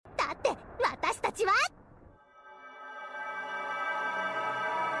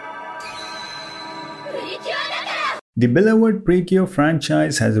The beloved Precure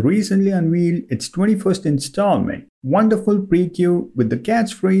franchise has recently unveiled its 21st installment, Wonderful Precure, with the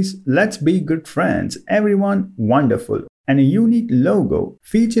catchphrase, "Let's be good friends, everyone wonderful," and a unique logo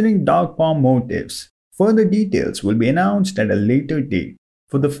featuring dog paw motifs. Further details will be announced at a later date.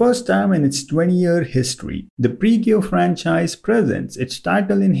 For the first time in its 20-year history, the Precure franchise presents its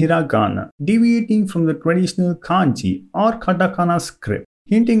title in hiragana, deviating from the traditional kanji or katakana script,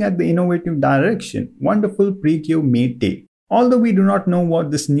 hinting at the innovative direction Wonderful Precure may take. Although we do not know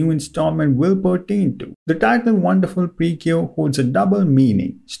what this new installment will pertain to, the title Wonderful Precure holds a double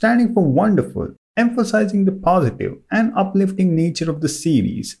meaning, standing for wonderful, emphasizing the positive and uplifting nature of the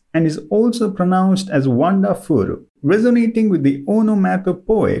series, and is also pronounced as Wanda Furu, resonating with the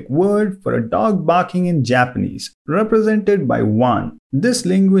onomatopoeic word for a dog barking in Japanese, represented by one. This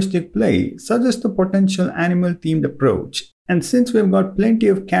linguistic play suggests a potential animal-themed approach, and since we've got plenty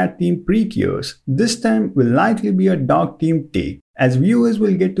of cat-themed precures, this time will likely be a dog-themed take, as viewers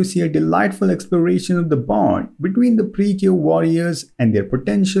will get to see a delightful exploration of the bond between the Precure warriors and their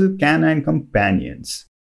potential canine companions.